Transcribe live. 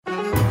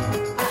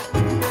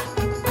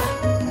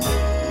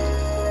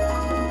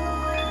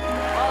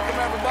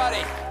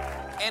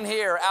in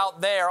here,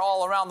 out there,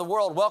 all around the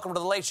world. Welcome to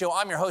The Late Show.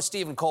 I'm your host,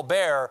 Stephen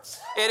Colbert.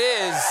 It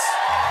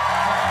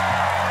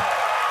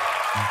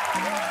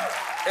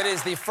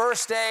is the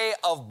first day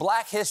of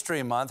Black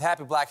History Month.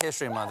 Happy Black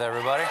History Month,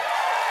 everybody.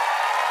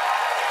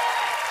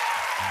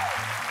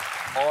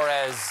 Or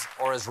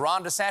as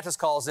Ron DeSantis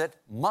calls it,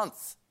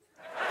 month.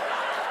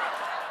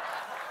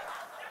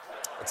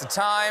 It's a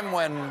time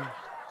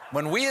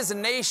when we as a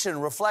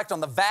nation reflect on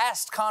the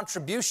vast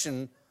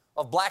contribution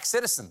of black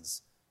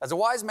citizens. As a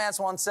wise man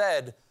once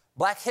said,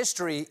 Black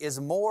history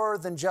is more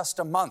than just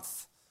a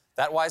month.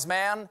 That wise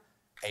man,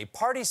 a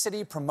Party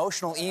City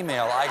promotional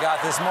email I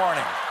got this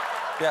morning.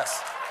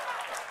 Yes.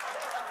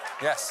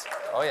 Yes.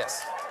 Oh,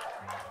 yes.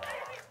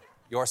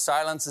 Your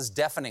silence is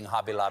deafening,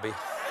 Hobby Lobby.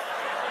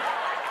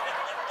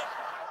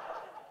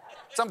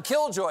 Some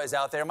killjoys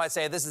out there might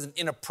say this is an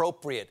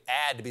inappropriate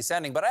ad to be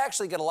sending, but I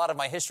actually get a lot of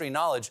my history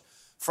knowledge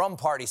from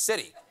Party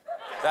City.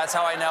 That's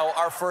how I know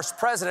our first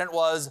president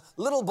was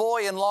little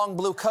boy in long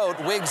blue coat,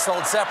 wig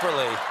sold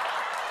separately.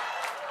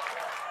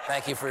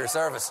 Thank you for your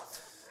service.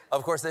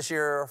 Of course, this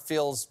year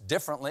feels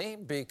differently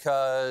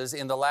because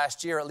in the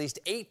last year, at least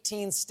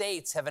 18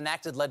 states have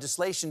enacted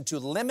legislation to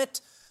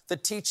limit the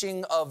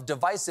teaching of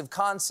divisive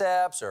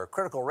concepts or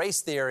critical race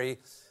theory.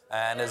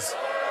 And as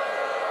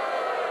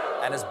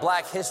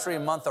Black History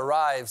Month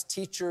arrives,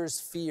 teachers'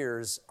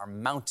 fears are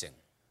mounting.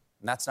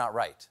 And that's not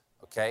right,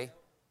 okay?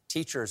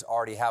 Teachers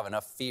already have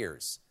enough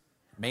fears,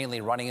 mainly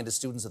running into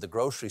students at the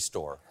grocery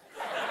store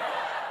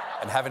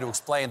and having to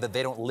explain that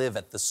they don't live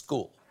at the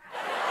school.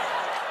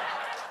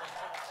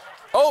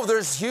 Oh,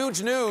 there's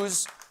huge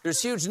news.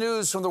 There's huge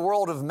news from the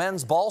world of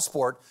men's ball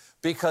sport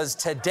because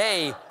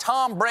today,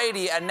 Tom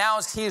Brady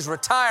announced he's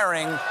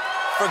retiring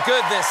for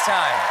good this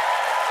time.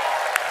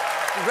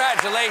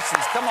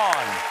 Congratulations, come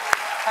on.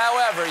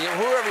 However,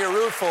 whoever you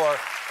root for,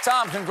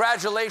 Tom,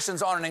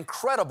 congratulations on an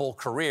incredible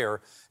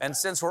career. And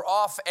since we're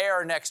off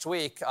air next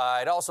week,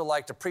 I'd also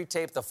like to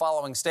pre-tape the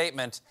following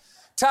statement.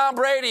 Tom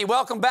Brady,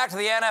 welcome back to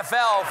the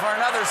NFL for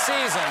another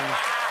season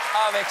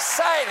of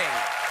exciting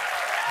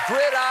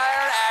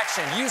gridiron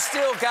action. You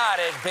still got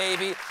it,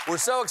 baby. We're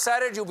so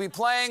excited you'll be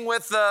playing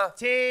with the...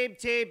 Team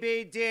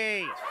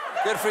TBD.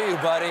 Good for you,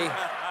 buddy.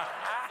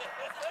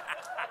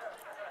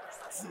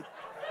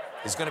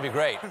 He's going to be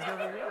great.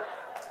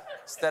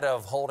 Instead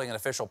of holding an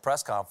official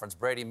press conference,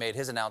 Brady made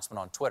his announcement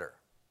on Twitter.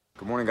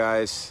 Good morning,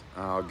 guys.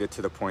 I'll get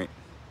to the point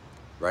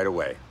right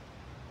away.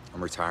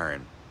 I'm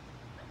retiring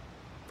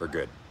for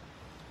good.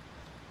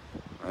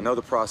 I know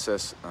the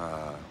process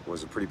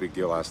was a pretty big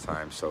deal last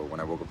time, so when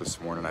I woke up this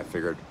morning, I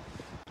figured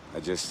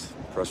I'd just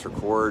press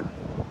record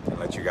and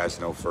let you guys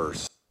know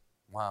first.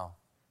 Wow.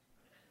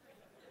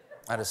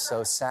 That is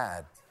so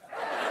sad.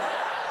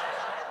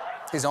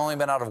 He's only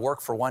been out of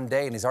work for one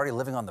day, and he's already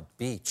living on the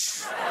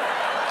beach.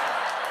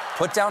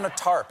 Put down a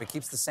tarp. It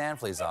keeps the sand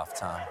fleas off,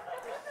 Tom.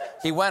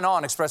 He went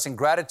on expressing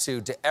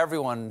gratitude to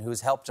everyone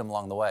who's helped him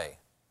along the way.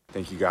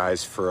 Thank you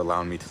guys for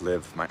allowing me to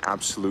live my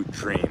absolute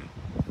dream.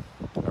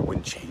 I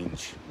wouldn't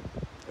change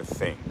a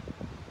thing.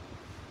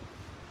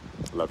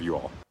 Love you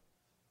all.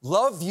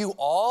 Love you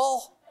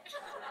all?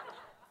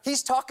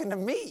 He's talking to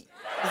me.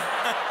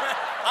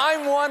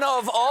 I'm one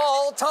of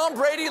all. Tom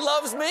Brady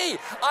loves me.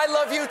 I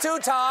love you too,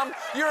 Tom.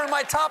 You're in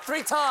my top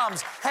 3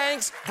 Toms.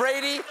 Hanks,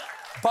 Brady,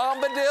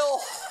 Bombadil.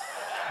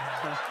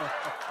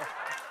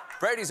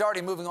 Brady's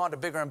already moving on to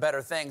bigger and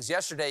better things.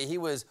 Yesterday, he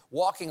was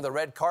walking the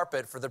red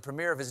carpet for the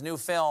premiere of his new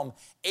film,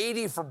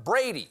 80 for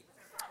Brady.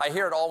 I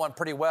hear it all went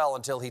pretty well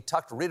until he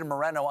tucked Rita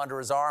Moreno under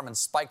his arm and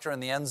spiked her in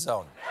the end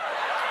zone.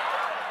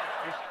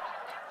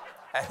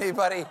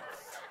 Anybody?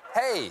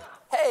 Hey,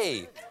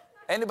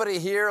 anybody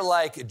here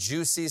like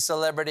juicy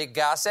celebrity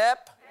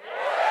gossip?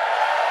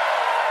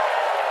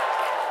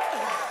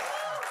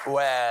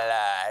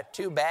 Well,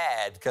 too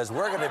bad, because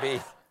we're going to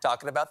be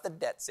talking about the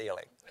debt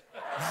ceiling.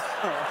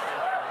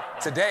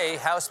 Today,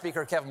 House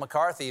Speaker Kevin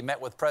McCarthy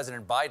met with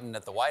President Biden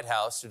at the White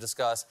House to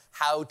discuss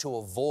how to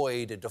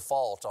avoid a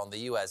default on the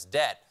U.S.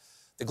 debt.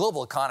 The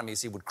global economy,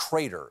 would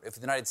crater if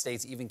the United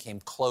States even came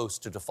close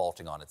to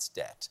defaulting on its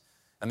debt.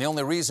 And the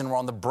only reason we're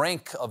on the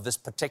brink of this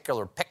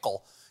particular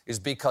pickle is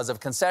because of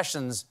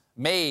concessions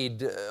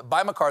made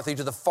by McCarthy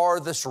to the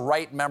farthest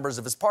right members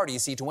of his party.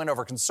 To win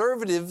over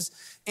conservatives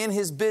in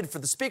his bid for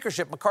the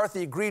speakership,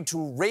 McCarthy agreed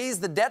to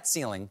raise the debt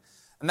ceiling,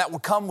 and that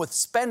would come with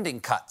spending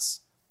cuts.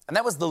 And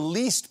that was the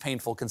least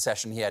painful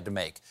concession he had to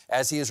make,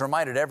 as he is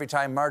reminded every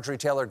time Marjorie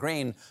Taylor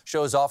Greene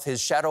shows off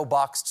his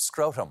shadow-boxed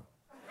scrotum.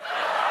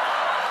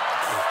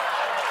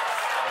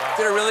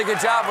 Did a really good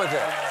job with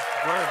it.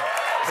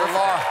 It's a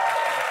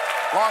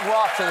long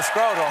walk to the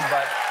scrotum,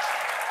 but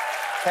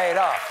paid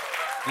off.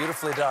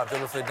 Beautifully done,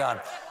 beautifully done.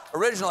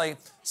 Originally,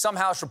 some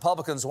House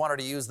Republicans wanted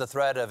to use the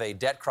threat of a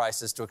debt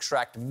crisis to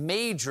extract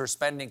major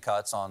spending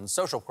cuts on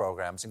social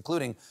programs,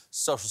 including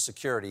Social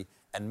Security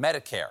and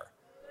Medicare.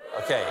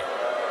 Okay.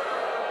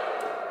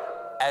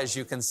 As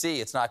you can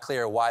see, it's not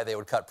clear why they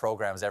would cut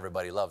programs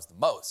everybody loves the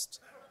most.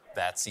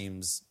 That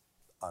seems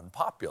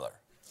unpopular.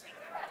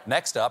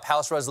 Next up,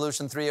 House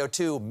Resolution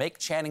 302, make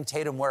Channing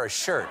Tatum wear a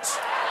shirt.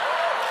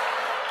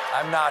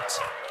 I'm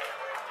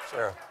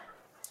Sure.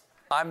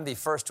 I'm the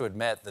first to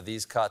admit that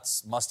these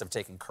cuts must have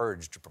taken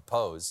courage to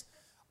propose.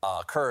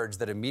 Courage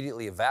that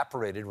immediately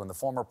evaporated when the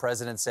former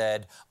president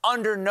said,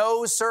 under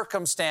no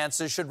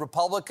circumstances should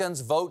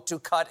Republicans vote to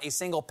cut a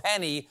single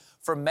penny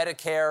from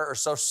Medicare or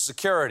Social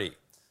Security.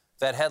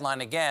 That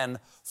headline again,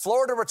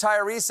 Florida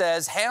retiree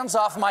says, hands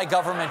off my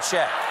government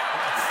check.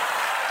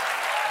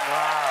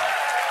 Wow.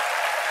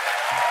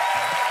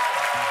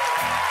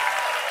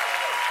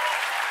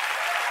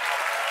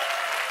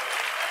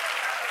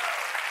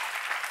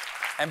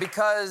 And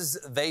because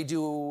they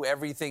do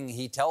everything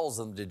he tells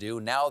them to do,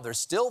 now they're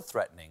still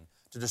threatening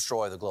to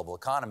destroy the global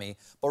economy.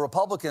 But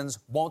Republicans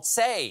won't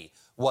say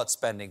what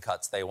spending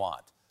cuts they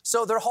want.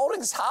 So they're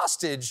holding us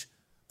hostage,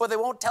 but they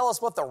won't tell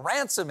us what the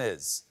ransom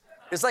is.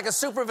 It's like a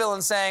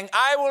supervillain saying,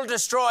 I will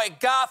destroy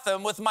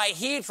Gotham with my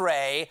heat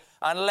ray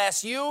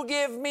unless you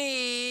give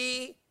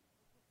me...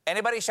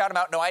 Anybody shout them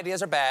out? No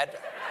ideas are bad.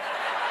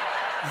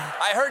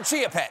 I heard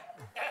Chia Pet.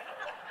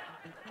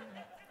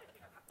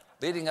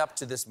 Leading up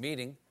to this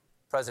meeting,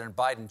 President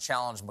Biden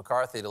challenged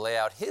McCarthy to lay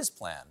out his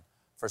plan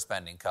for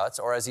spending cuts,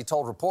 or as he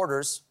told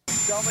reporters...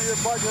 Tell me your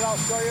budget, I'll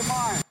show you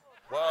mine.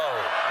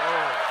 Whoa,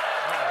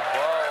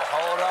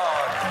 hold on.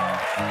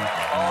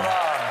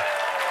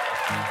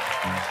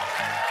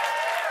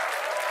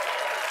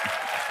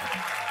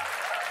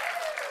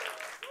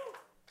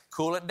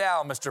 Cool it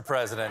down, Mr.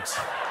 President.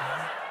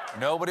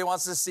 Nobody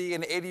wants to see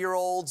an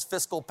 80-year-old's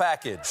fiscal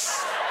package.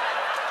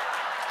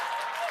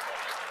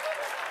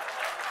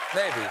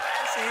 Maybe.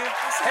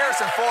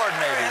 Harrison Ford,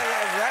 maybe.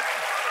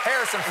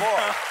 Harrison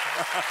Ford.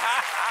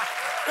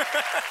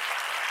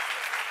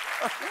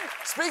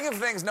 Speaking of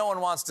things no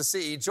one wants to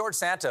see, George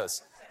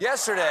Santos.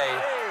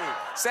 Yesterday,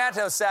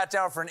 Santos sat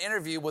down for an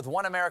interview with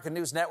One American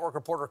News Network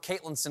reporter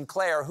Caitlin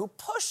Sinclair, who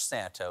pushed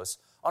Santos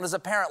on his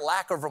apparent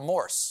lack of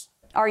remorse.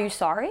 Are you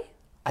sorry?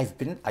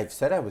 I've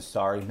said I was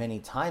sorry many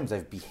times.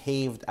 I've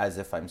behaved as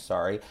if I'm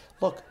sorry.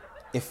 Look,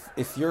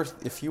 if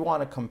you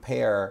want to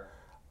compare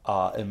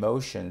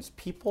emotions,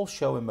 people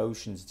show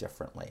emotions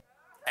differently.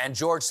 And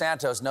George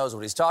Santos knows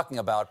what he's talking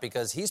about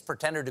because he's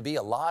pretended to be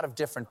a lot of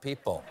different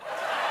people.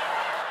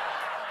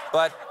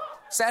 But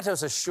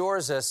Santos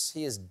assures us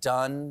he is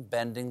done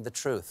bending the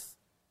truth.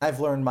 I've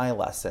learned my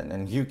lesson,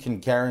 and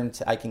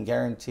I can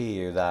guarantee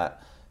you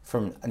that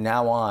from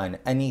now on,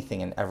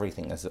 anything and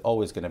everything is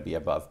always going to be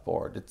above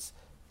board. It's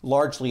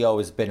largely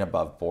always been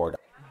above board.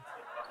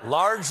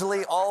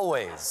 Largely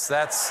always.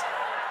 That's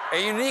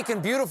a unique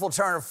and beautiful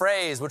turn of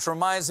phrase, which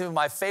reminds me of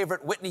my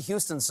favorite Whitney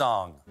Houston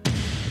song.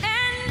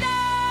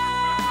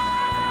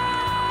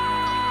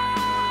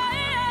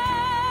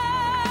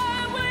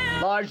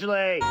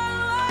 Largely.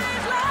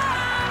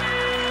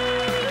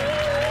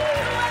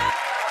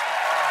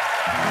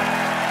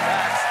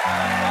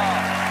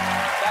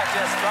 That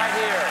just right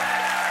here.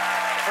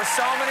 For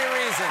so many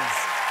reasons,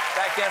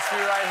 that gets me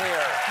right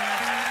here.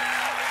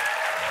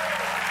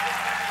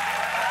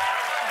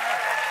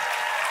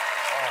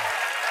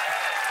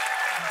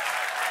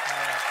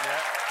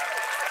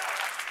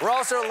 We're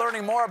also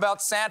learning more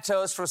about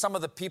Santos from some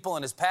of the people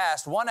in his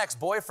past. One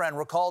ex-boyfriend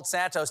recalled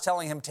Santos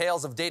telling him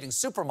tales of dating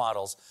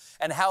supermodels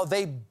and how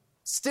they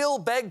still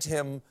begged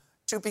him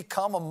to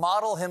become a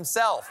model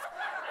himself.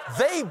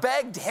 They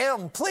begged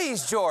him,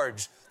 please,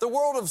 George, the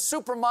world of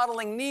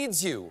supermodeling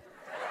needs you.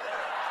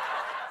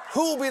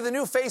 Who will be the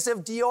new face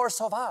of Dior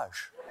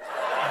Sauvage?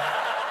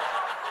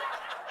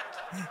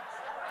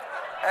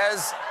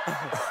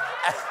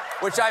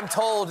 Which I'm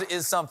told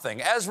is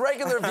something. As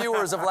regular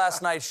viewers of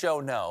last night's show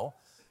know,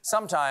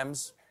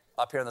 sometimes,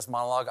 up here in this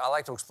monologue, I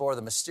like to explore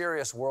the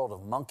mysterious world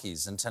of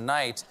monkeys. And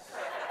tonight,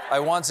 I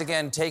once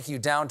again take you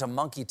down to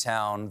Monkey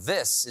Town.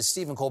 This is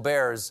Stephen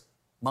Colbert's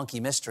Monkey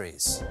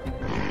Mysteries.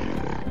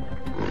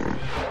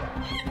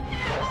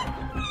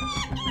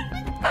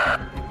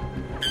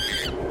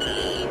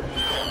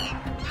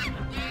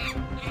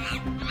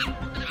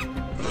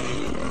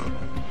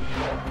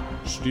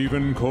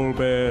 Stephen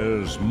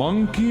Colbert's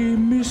Monkey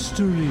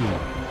Mysteries.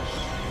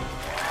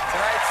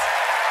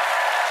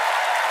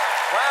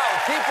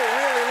 People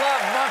really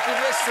love Monkey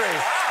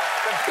Mysteries.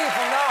 The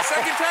people know.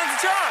 Second time's a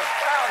charm.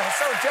 Wow, they're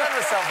so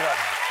generous of them.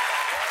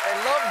 They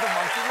love the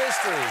Monkey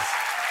Mysteries.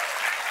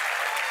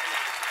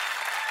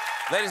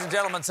 Ladies and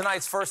gentlemen,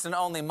 tonight's first and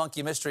only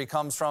Monkey Mystery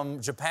comes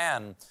from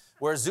Japan,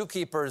 where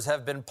zookeepers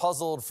have been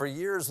puzzled for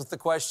years with the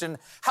question,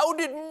 how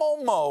did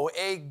Momo,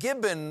 a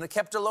gibbon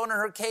kept alone in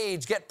her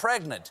cage, get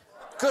pregnant?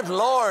 Good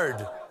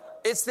Lord.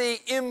 It's the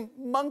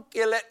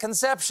immaculate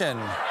conception.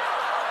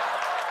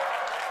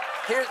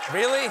 Here,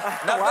 really?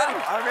 Nothing?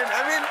 Wow. I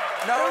mean,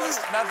 no,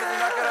 nothing. You're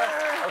not gonna.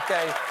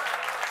 Okay.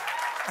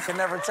 I can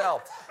never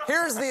tell.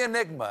 Here's the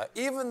enigma.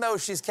 Even though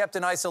she's kept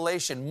in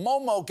isolation,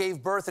 Momo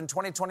gave birth in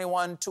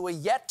 2021 to a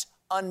yet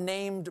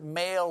unnamed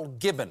male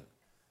gibbon,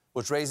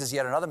 which raises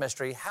yet another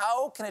mystery.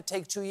 How can it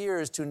take 2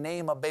 years to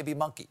name a baby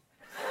monkey?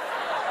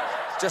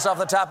 Just off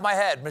the top of my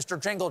head, Mr.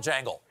 Jingle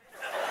Jangle,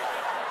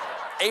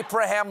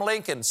 Abraham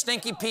Lincoln,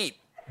 Stinky Pete,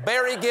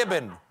 Barry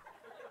Gibbon,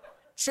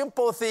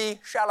 Chimpothy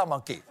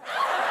Shalamonkey.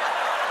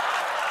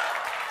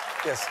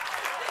 Yes.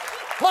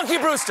 Monkey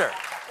Brewster.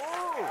 Ooh,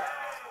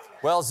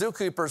 Well,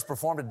 zookeepers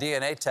performed a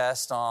DNA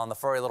test on the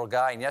furry little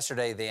guy, and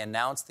yesterday they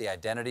announced the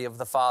identity of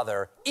the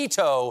father,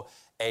 Ito,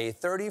 a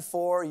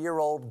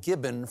 34-year-old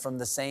gibbon from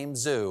the same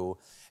zoo.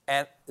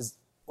 And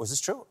was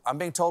this true? I'm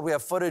being told we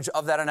have footage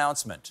of that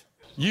announcement.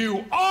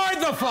 You are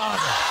the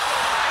father!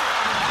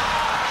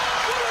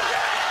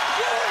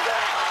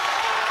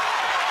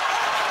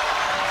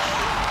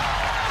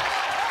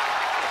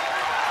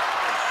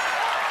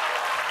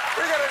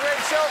 We got a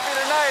great show for you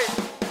tonight.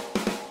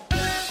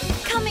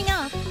 Coming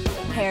up,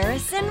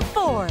 Harrison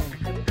Ford.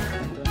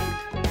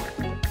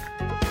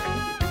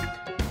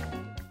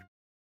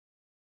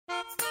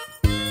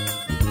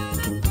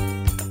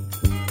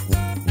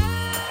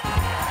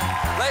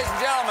 Ladies and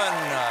gentlemen,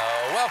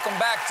 welcome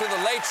back to The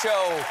Late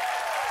Show.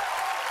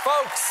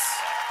 Folks,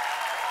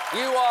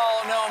 you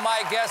all know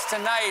my guest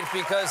tonight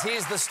because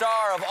he's the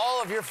star of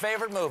all of your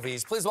favorite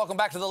movies. Please welcome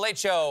back to The Late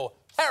Show,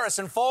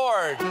 Harrison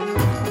Ford.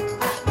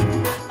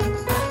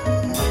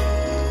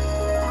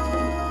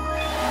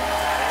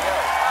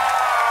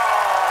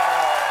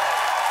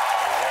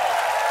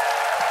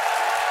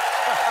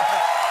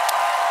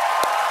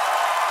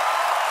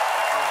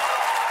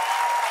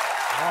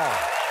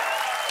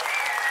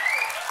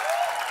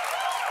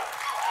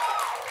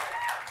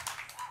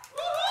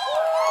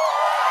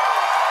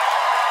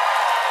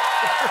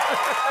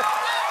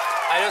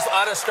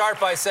 I just start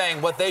by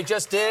saying what they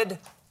just did,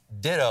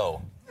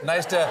 ditto.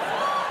 Nice to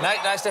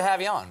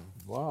have you on.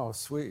 Wow,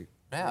 sweet.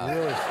 Yeah.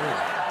 Really sweet.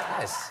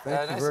 Nice.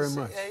 Thank you very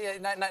much.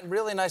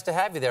 Really nice to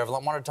have you there. I've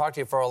wanted to talk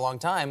to you for a long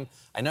time.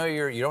 I know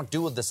you don't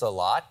do this a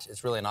lot.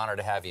 It's really an honor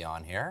to have you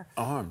on here.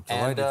 Oh, I'm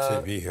delighted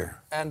to be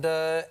here. And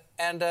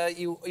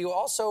you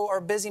also are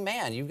a busy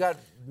man. You've got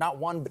not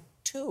one but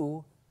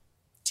two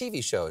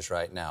TV shows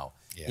right now.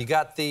 Yeah. You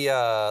got the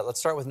let's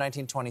start with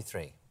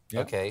 1923.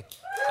 Yeah. Okay.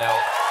 Now.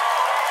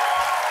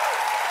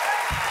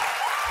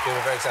 People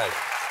are very excited.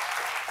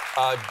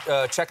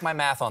 Check my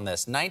math on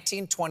this.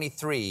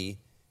 1923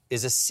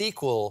 is a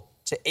sequel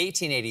to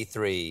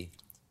 1883,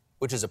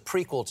 which is a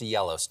prequel to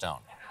Yellowstone.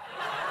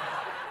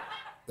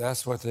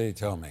 That's what they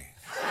tell me.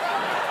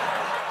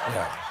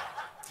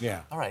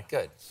 Yeah. All right,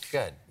 good,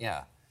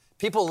 yeah.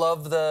 People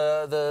love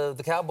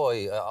the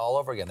cowboy all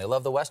over again. They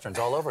love the westerns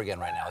all over again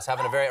right now. It's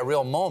having a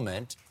real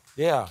moment.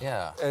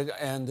 Yeah.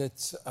 And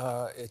it's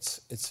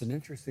an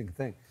interesting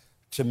thing.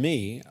 To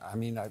me, I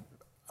mean,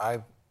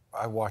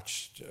 I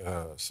watched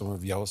some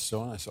of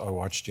Yellowstone. I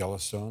watched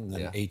Yellowstone, and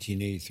then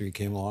 1883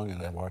 came along,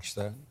 and I watched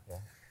that. Yeah.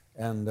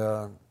 And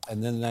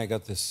then I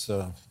got this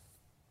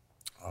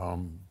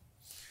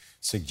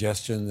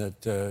suggestion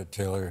that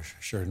Taylor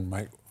Sheridan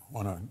might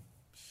want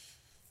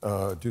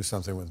to do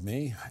something with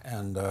me,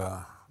 and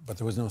but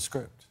there was no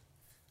script.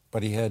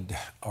 But he had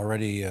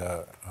already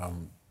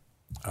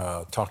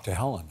talked to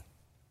Helen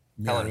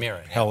Mirren.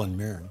 Yeah. Helen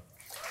Mirren.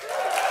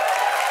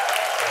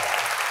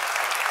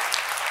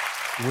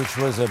 Which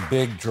was a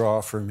big draw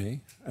for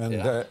me, and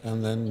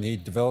then he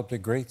developed a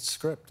great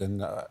script,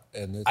 and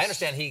it's... I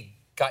understand he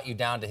got you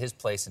down to his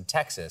place in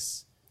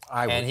Texas,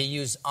 and he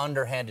used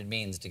underhanded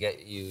means to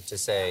get you to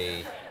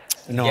say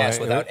yes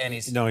without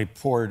any... No, he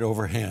poured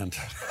overhand.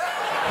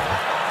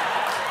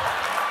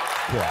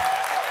 Yeah.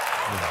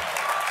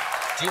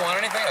 Do you want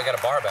anything? I got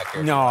a bar back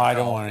here. No, I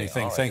don't want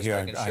anything. Right, thank you.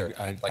 sure.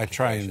 I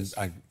try and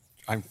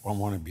I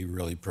want to be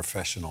really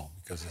professional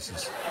because this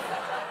is...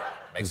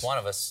 Makes one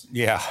of us.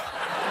 Yeah.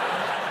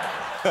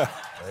 There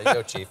you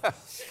go, Chief.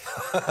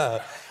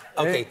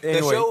 Okay, anyway.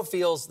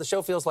 the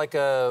show feels like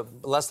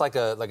less like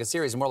a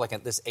series, more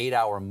like this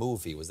 8-hour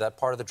movie. Was that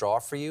part of the draw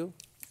for you?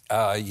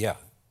 Yeah,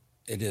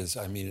 it is.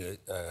 I mean,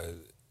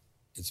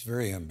 it's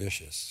very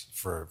ambitious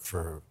for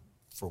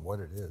what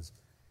it is.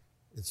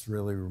 It's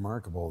really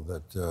remarkable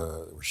that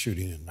we're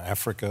shooting in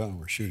Africa and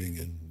we're shooting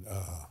in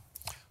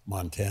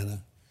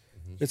Montana.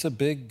 Mm-hmm. It's a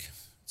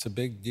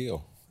big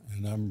deal,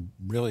 and I'm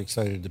really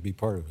excited to be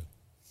part of it.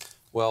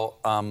 Well,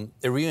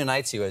 it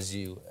reunites you, as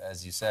you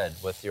said,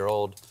 with your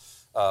old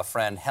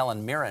friend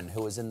Helen Mirren,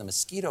 who was in the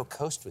Mosquito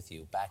Coast with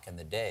you back in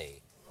the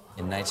day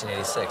in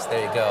 1986.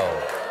 There you go.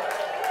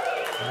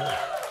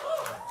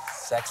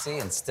 Sexy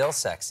and still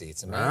sexy.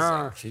 It's amazing.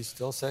 Ah, she's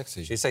still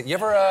sexy. She's like, you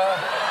ever?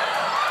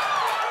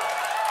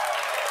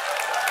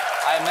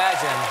 I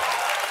imagine.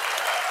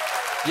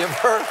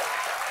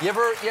 You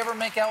ever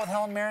make out with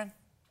Helen Mirren?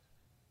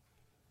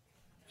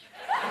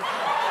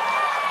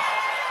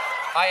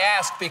 I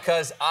ask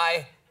because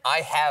I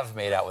have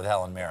made out with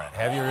Helen Mirren.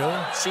 Have you really?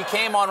 She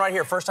came on right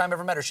here. First time I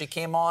ever met her. She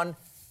came on,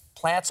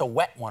 plants a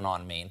wet one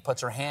on me, and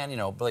puts her hand,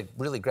 like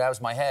really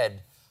grabs my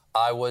head.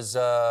 I was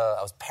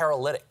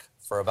paralytic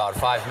for about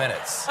 5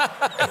 minutes.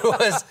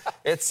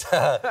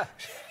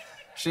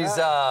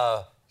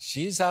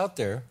 She's out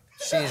there.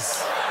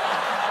 She's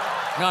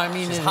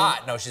She's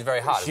hot. No, she's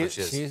very hot.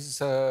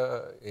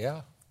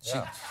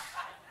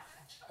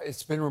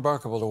 It's been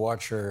remarkable to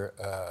watch her.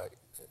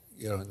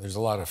 There's a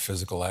lot of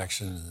physical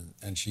action,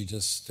 and she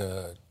just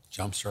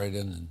jumps right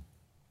in and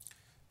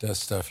does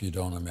stuff you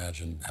don't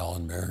imagine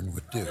Helen Mirren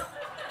would do.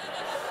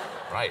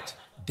 Right.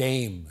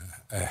 Dame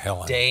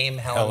Helen. Dame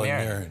Helen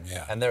Mirren. Mirren,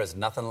 yeah. And there is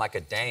nothing like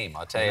a dame,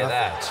 I'll tell you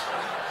that.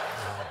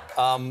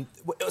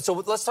 So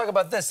let's talk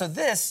about this. So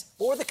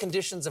what were the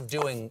conditions of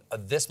doing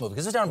this movie?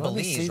 Because it's down in Let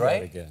me Belize, see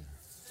right? that again.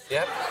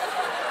 Yep.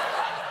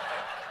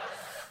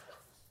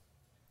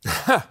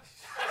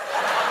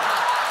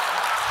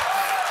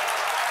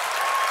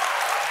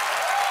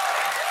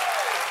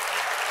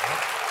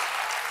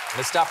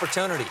 Missed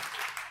opportunity.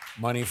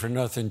 Money for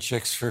nothing,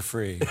 chicks for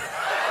free.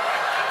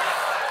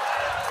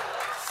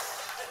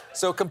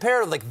 So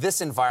compare like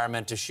this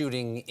environment to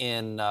shooting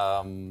in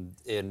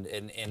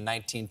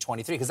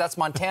 1923, because that's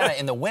Montana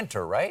in the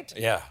winter, right?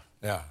 Yeah,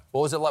 yeah.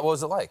 What was it like? What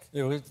was it like?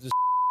 It was just,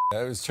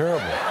 it was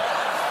terrible.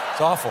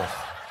 It's awful.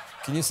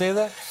 Can you say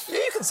that? Yeah,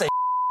 you can say.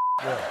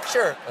 Yeah.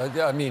 Sure.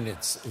 I mean,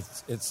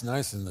 it's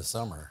nice in the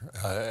summer,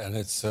 and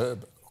it's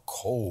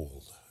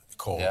cold.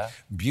 Yeah.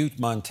 Butte,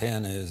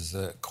 Montana is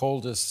the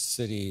coldest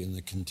city in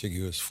the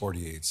contiguous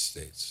 48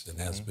 states, and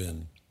has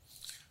been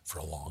for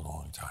a long,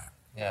 long time.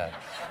 Yeah.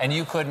 And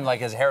you couldn't,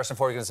 like, as Harrison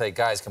Ford, you can say,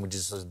 guys, can we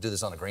just do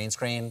this on a green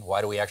screen? Why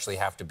do we actually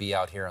have to be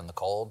out here in the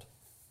cold?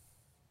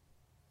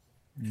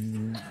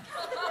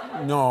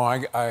 No,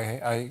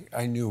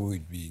 I knew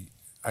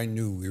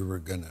we were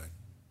gonna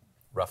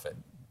Rough it.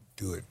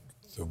 do it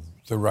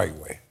the right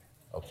way.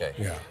 Okay.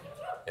 Yeah.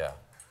 Yeah.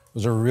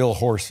 Those are real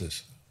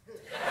horses.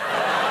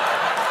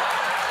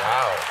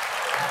 Wow.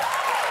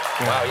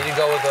 Yeah. Wow, you didn't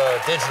go with the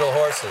digital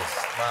horses.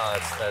 Wow,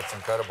 that's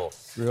incredible.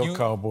 Real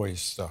cowboy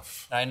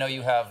stuff. I know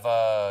you have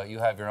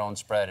your own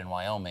spread in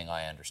Wyoming,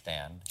 I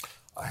understand.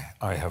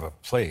 I have a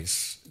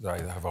place.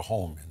 I have a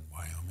home in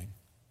Wyoming.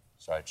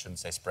 Sorry, I shouldn't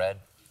say spread.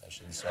 I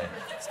shouldn't say.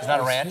 It's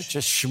not a ranch. It's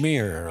just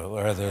schmear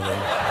rather than.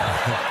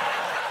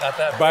 Not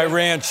that By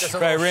big. Just a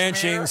little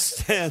ranching schmear?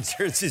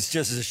 standards, it's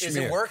just a schmear. Is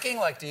it working?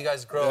 Like, do you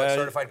guys grow like,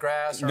 certified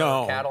grass or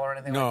cattle or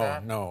anything like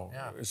that? No.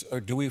 Yeah.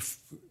 Do we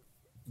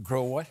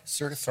grow what?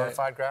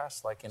 Certified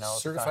grass, like, you know.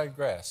 Certified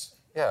grass.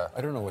 Yeah.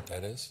 I don't know what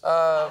that is.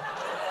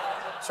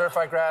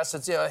 Certified grass.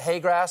 It's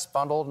hay grass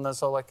bundled, and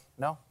so like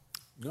no.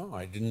 No,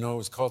 I didn't know it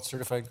was called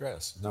certified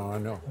grass. No, I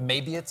know.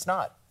 Maybe it's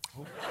not.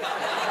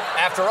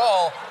 After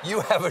all,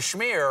 you have a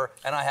schmear,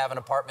 and I have an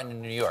apartment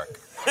in New York.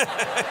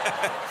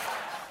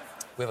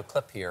 We have a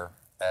clip here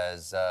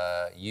as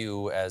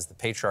you, as the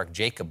patriarch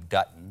Jacob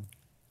Dutton.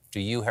 Do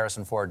you,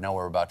 Harrison Ford, know what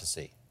we're about to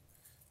see?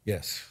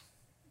 Yes.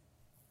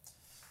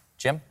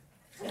 Jim?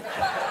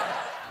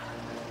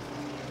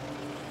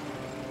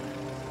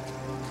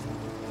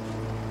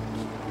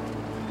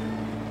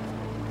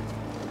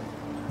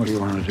 What do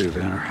you want to do,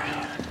 Banner?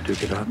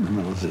 Duke it out in the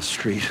middle of the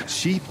street?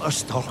 Sheep are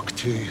stock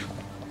too.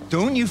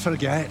 Don't you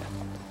forget.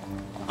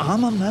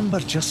 I'm a member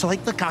just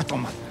like the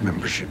cattleman.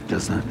 Membership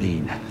does not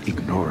mean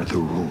ignore the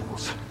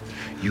rules.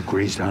 You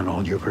graze down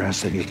all your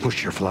grass, then you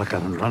push your flock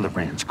out on another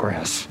man's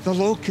grass. The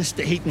locust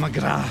ate my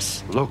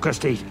grass.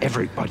 Locust ate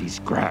everybody's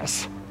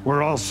grass.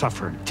 We're all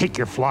suffering. Take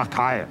your flock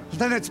higher.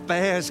 Then it's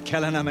bears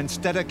killing them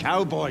instead of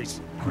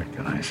cowboys. What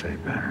can I say,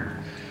 Banner?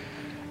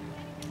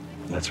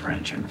 Let's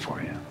ranch in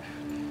for you.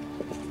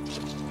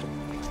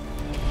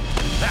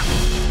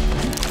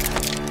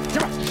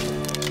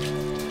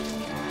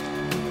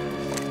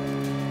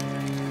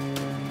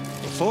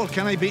 Before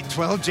can I beat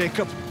 12,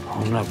 Jacob?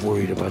 I'm not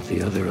worried about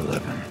the other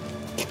 11.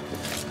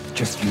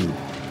 Just you.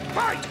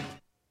 Fight!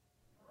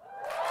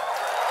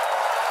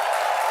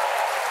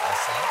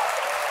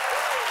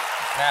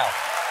 Now,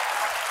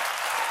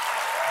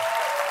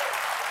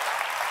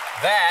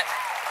 that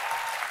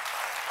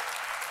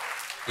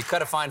you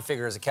cut a fine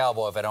figure as a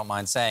cowboy, if I don't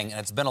mind saying, and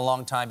it's been a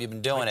long time you've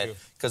been doing it,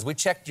 because we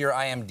checked your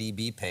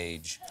IMDb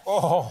page,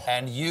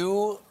 and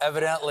you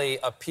evidently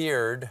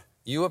appeared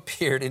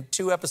in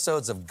 2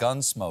 episodes of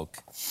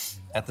Gunsmoke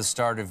at the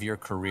start of your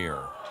career.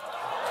 Look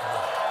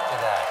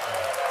at that.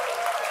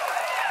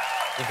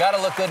 You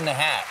gotta look good in a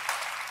hat.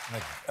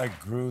 I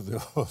grew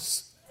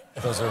those.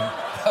 Those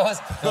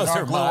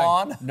are glue mine.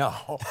 on?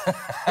 No.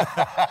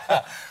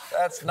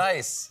 That's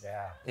nice.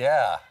 Yeah.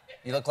 Yeah.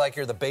 You look like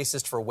you're the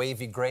bassist for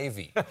Wavy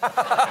Gravy.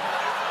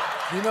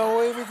 You know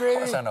Wavy Gravy? Of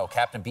course I know.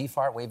 Captain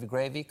Beefheart, Wavy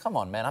Gravy. Come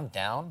on, man, I'm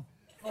down.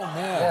 Oh,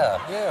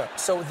 man. Yeah.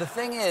 So the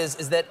thing is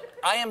that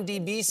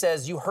IMDb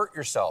says you hurt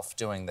yourself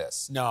doing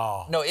this.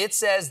 No. No, it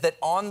says that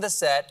on the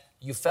set,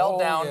 you fell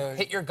down,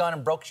 hit your gun,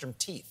 and broke your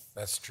teeth.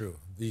 That's true.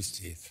 These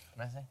teeth.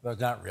 What did I say? They're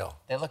not real.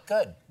 They look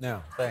good.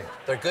 No, thanks.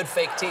 They're good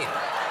fake teeth.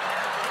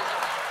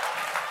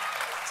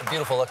 It's a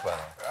beautiful look, by the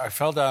way. I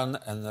fell down,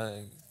 and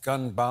the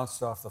gun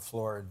bounced off the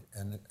floor,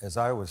 and as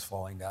I was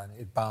falling down,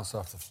 it bounced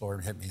off the floor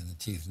and hit me in the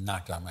teeth and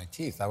knocked out my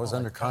teeth. I was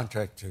under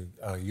contract to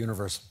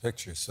Universal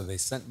Pictures, so they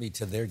sent me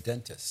to their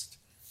dentist.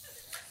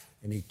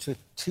 And he took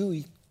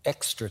 2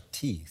 extra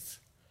teeth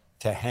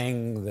to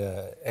hang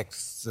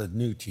the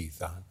new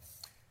teeth on.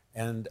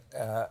 And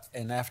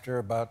after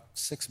about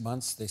 6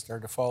 months, they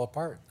started to fall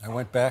apart. I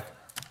went back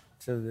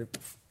to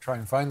try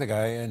and find the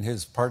guy, and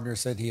his partner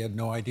said he had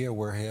no idea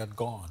where he had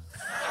gone.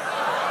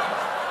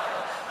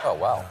 Oh,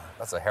 wow.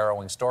 That's a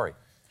harrowing story.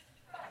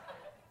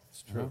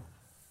 It's true.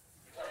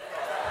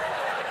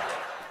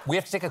 We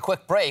have to take a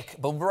quick break,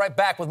 but we'll be right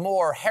back with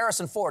more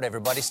Harrison Ford,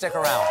 everybody. Stick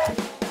around.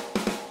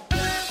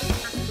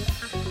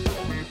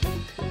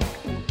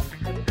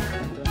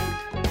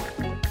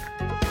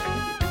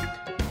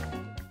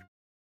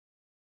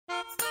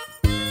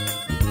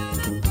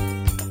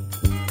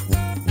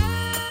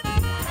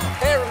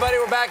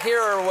 back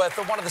here with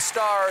one of the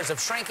stars of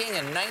Shrinking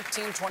in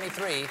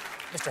 1923,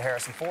 Mr.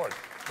 Harrison Ford.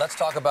 Let's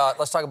talk about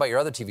your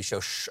other TV show,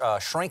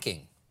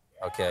 Shrinking.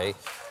 Okay,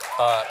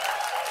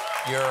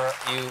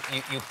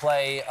 you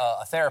play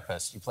a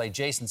therapist. You play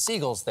Jason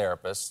Segel's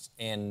therapist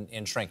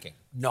in Shrinking.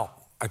 No,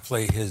 I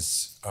play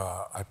his.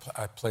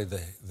 I play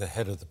the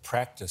head of the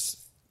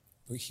practice.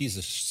 He's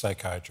a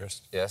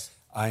psychiatrist. Yes.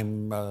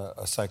 I'm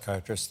a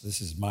psychiatrist.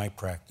 This is my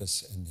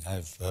practice, and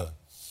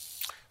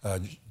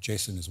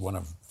Jason is one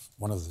of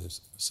the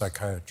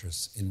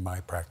psychiatrists in my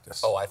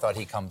practice. Oh, I thought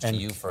he comes to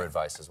you for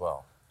advice as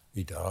well.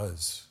 He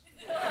does.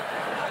 He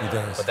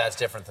does. But that's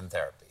different than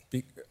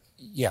therapy.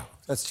 Yeah,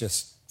 that's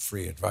just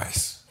free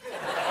advice.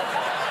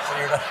 So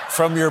you're not,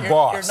 from your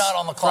boss. You're not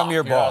on the clock. From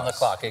your you're boss. Not on the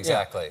clock.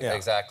 Exactly. Yeah.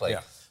 Exactly.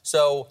 Yeah.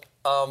 So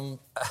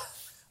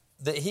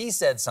he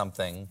said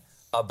something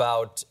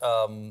about.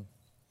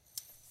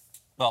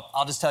 Well,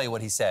 I'll just tell you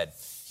what he said.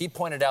 He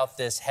pointed out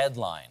this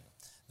headline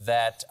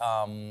that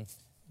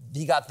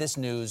he got this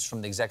news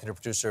from the executive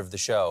producer of the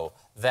show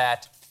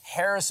that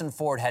Harrison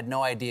Ford had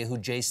no idea who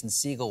Jason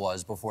Segel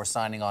was before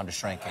signing on to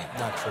Shrinking.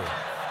 Not true.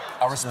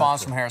 A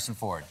response from Harrison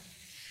Ford.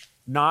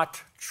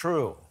 Not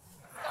true.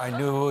 I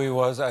knew who he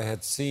was. I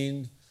had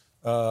seen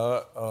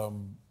a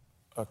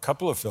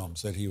couple of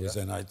films that he was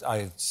in. I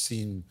had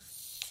seen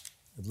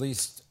at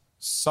least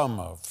some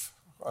of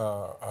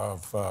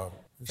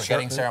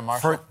Forgetting Sarah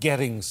Marshall?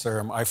 Forgetting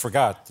Sarah. I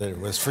forgot that it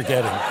was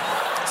Forgetting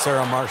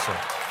Sarah Marshall.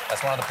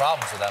 That's one of the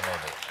problems with that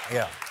movie.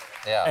 Yeah.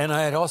 Yeah. And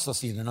I had also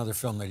seen another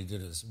film that he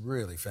did is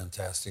really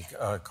fantastic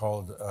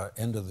called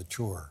End of the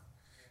Tour,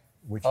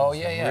 which is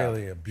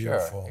really a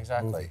beautiful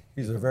movie.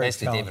 He's a very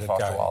basically talented David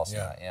Foster guy. Wallace.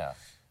 Yeah.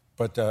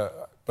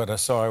 But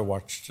so I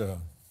watched.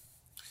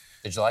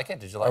 Did you like it?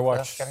 Did you like? I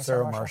watched Forgetting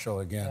Sarah Marshall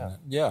again.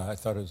 Yeah, I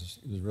thought it was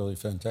really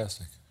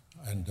fantastic.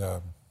 And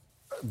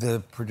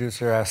the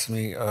producer asked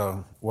me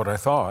what I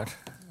thought,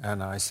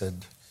 and I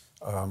said,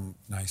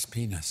 "Nice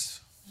penis."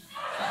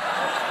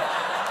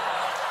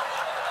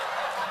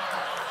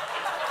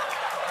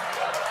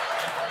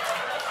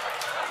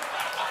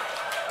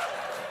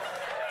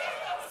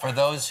 For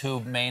those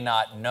who may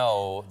not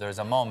know, there's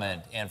a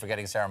moment in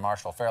Forgetting Sarah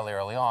Marshall fairly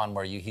early on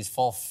where he's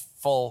full.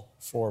 4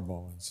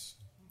 moments.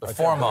 The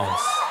 4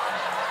 moments.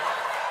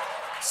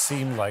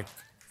 Seemed like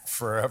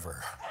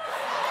forever.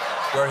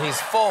 Where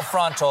he's full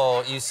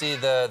frontal, you see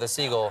the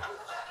seagull.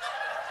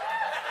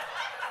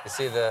 You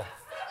see the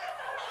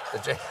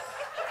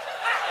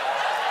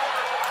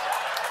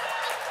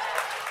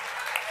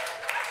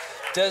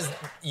Does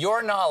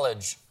your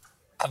knowledge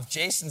of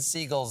Jason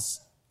Segel's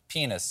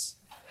penis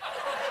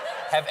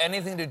have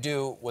anything to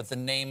do with the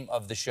name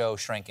of the show,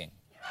 Shrinking?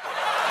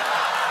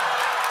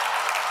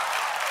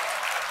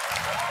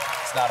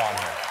 It's not on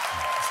here.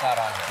 It's not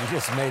on here. You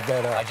just made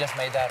that up. I just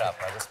made that up.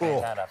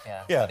 Made that up,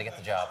 yeah. To get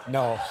the job.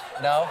 No.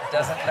 No?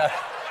 Doesn't? No.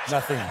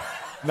 Nothing.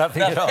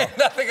 Nothing at all.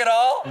 Nothing at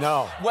all?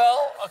 No.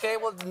 Well, okay,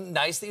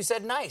 nice that you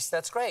said nice.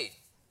 That's great.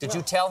 Did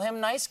you tell him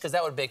nice? Because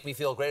that would make me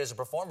feel great as a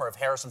performer if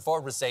Harrison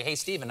Ford would say, hey,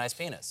 Steven, nice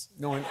penis.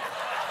 No, Let's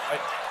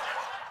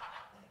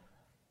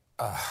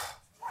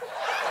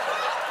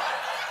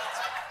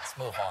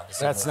move on.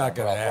 That's not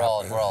going to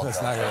happen.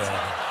 That's not going to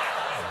happen.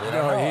 I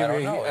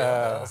don't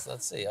know.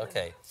 Let's see.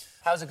 Okay.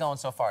 How's it going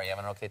so far? You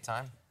having an okay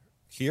time?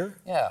 Here?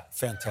 Yeah.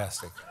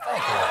 Fantastic.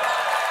 Thank you.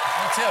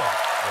 Me too.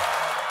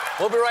 Yeah.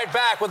 We'll be right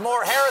back with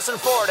more Harrison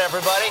Ford,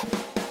 everybody.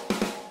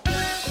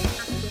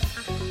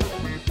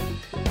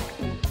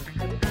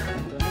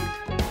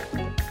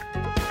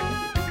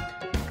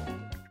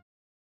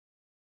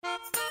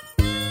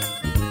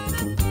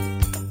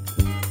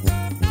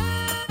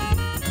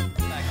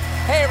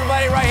 Hey,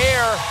 everybody, right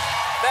here.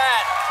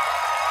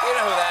 You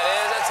know who that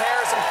is. That's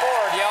Harrison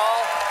Ford,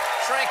 y'all.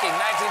 Shrinking,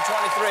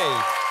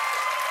 1923.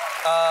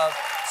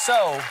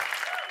 So,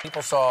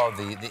 people saw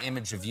the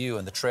image of you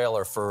in the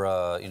trailer for,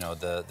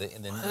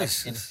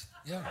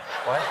 Yeah.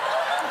 What?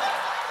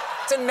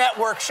 It's a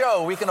network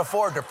show. We can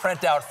afford to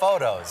print out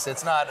photos.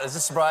 Is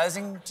this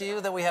surprising to you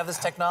that we have this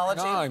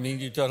technology? No, I mean,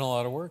 you've done a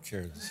lot of work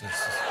here.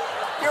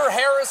 You're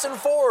Harrison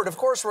Ford. Of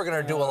course we're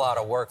going to do a lot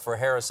of work for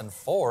Harrison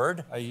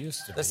Ford. I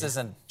used to be. This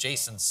isn't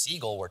Jason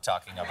Segel we're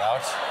talking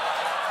about.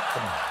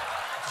 Come on.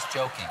 Just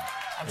joking.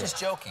 I'm just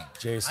joking.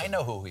 Jason. I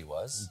know who he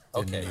was.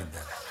 Didn't Okay. need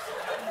that.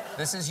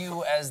 This is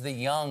you as the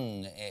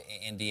young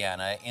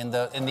Indiana in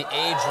the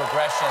age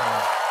regression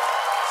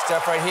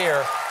stuff right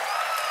here.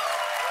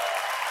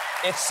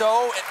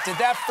 Did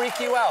that freak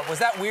you out? Was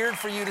that weird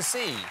for you to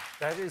see?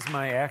 That is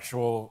my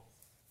actual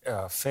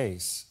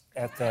face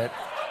at that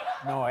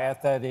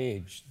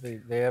age.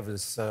 They have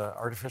this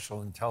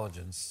artificial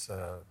intelligence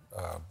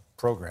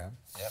program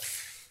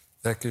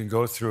that can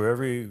go through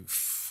every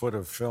foot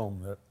of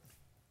film that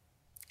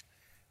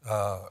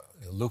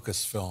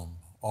Lucasfilm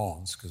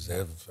owns, because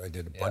I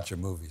did a bunch of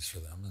movies for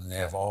them, and they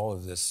have all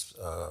of this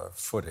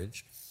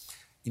footage,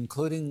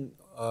 including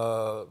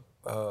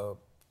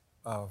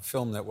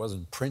film that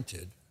wasn't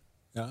printed,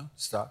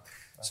 stuff.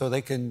 So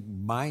they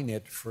can mine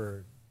it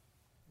for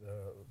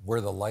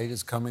where the light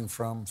is coming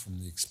from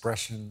the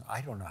expression.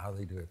 I don't know how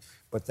they do it,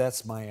 but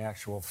that's my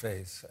actual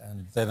face.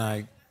 And then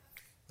I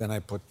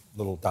put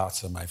little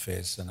dots on my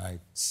face and I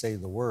say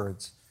the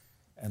words,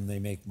 and they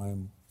make my.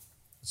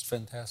 It's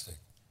fantastic.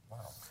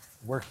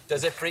 Wow.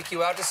 Does it freak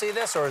you out to see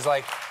this, or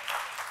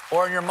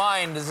or in your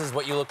mind, this is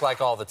what you look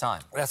like all the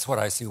time? That's what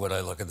I see when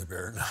I look in the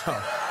mirror now.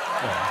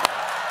 Yeah.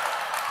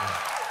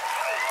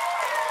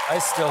 I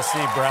still see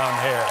brown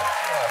hair.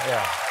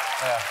 Yeah.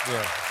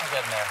 We're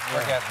getting there.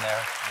 We're getting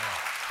there.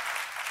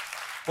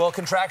 Well,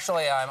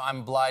 contractually, I'm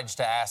obliged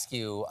to ask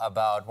you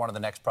about one of the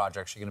next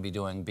projects you're going to be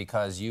doing,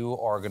 because you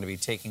are going to be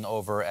taking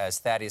over as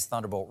Thaddeus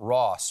Thunderbolt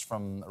Ross,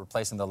 from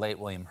replacing the late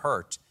William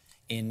Hurt,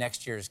 in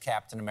next year's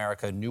Captain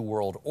America: New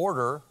World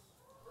Order.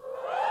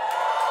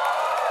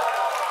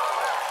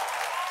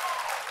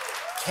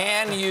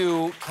 Can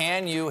you,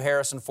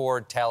 Harrison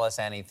Ford, tell us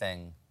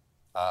anything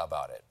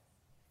about it?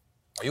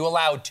 Are you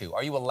allowed to?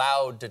 Are you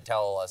allowed to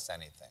tell us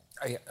anything?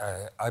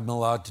 I'm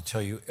allowed to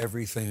tell you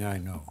everything I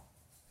know.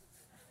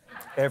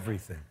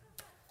 Everything.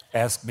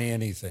 Ask me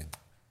anything.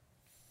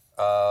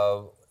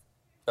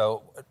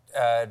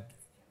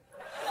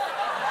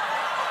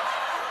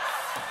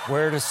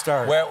 Where to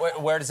start?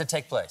 Where does it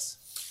take place?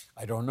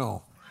 I don't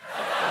know.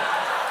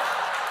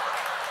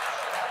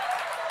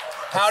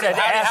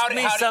 Ask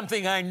me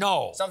something I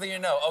know. Something you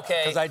know,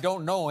 okay. Because I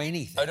don't know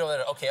anything. I don't.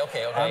 Okay.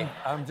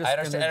 I'm just I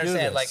understand. do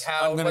this. Like,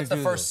 what's the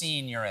first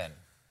scene you're in?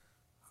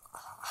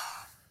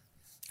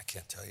 I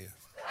can't tell you.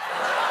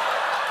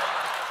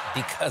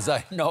 Because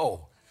I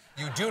know.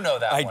 You do know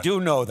that I one.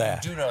 do know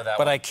that. You do know that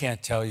but one. I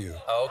can't tell you.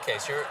 Oh, okay,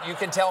 so you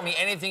can tell me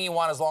anything you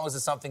want as long as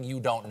it's something you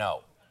don't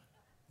know.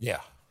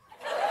 Yeah.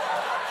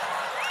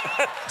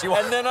 Do you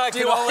want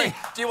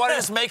to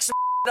just make some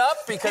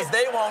up because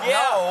they won't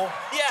know?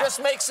 Yeah. Just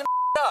make some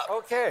up.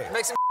 Okay.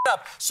 Make some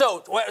up.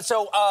 So,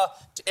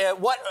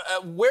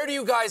 where do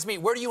you guys meet?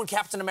 Where do you and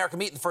Captain America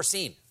meet in the first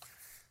scene?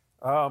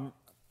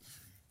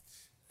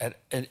 At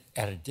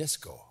a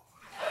disco.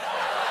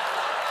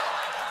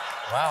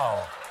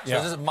 Wow. Yeah.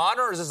 So is this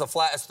modern or is this a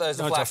flashback? It's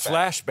a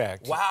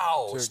flashback.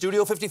 Wow.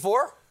 Studio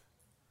 54?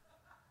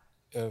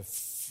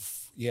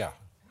 Yeah.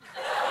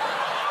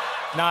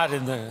 Not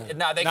in the.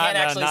 No, they can't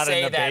actually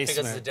say that basement.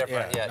 because it's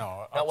different. Yeah.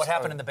 No, what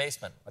happened in the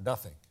basement?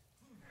 Nothing.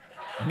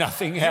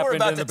 Nothing You happened were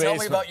about in the to tell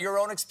basement. me about your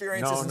own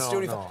experiences in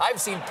studio. No. I've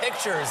seen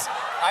pictures.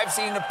 I've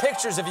seen the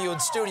pictures of you in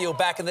studio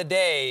back in the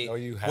day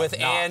with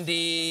not.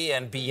 Andy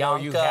and Bianca.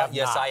 No, you have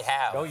yes, not. I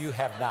have. No, you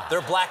have not. They're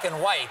black and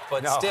white,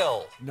 but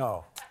still.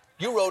 No.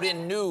 You rode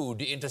in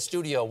nude into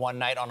studio one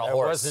night on a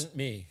horse. That wasn't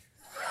me.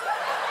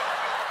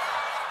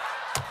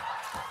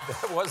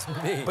 That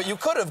wasn't me. But you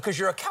could have, because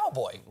you're a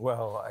cowboy.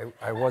 Well,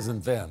 I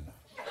wasn't then.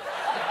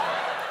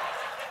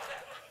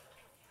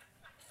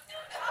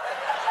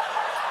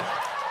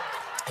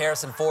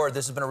 Harrison Ford,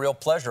 this has been a real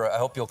pleasure. I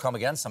hope you'll come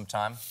again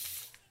sometime.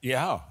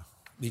 Yeah,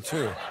 me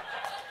too.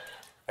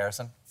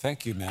 Harrison?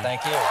 Thank you, man.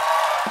 Thank you.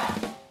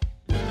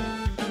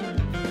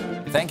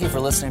 Thank you for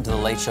listening to The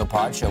Late Show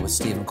Pod Show with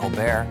Stephen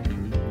Colbert.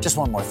 Just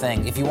one more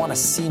thing. If you want to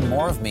see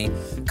more of me,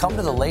 come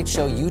to The Late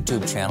Show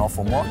YouTube channel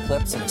for more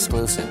clips and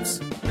exclusives.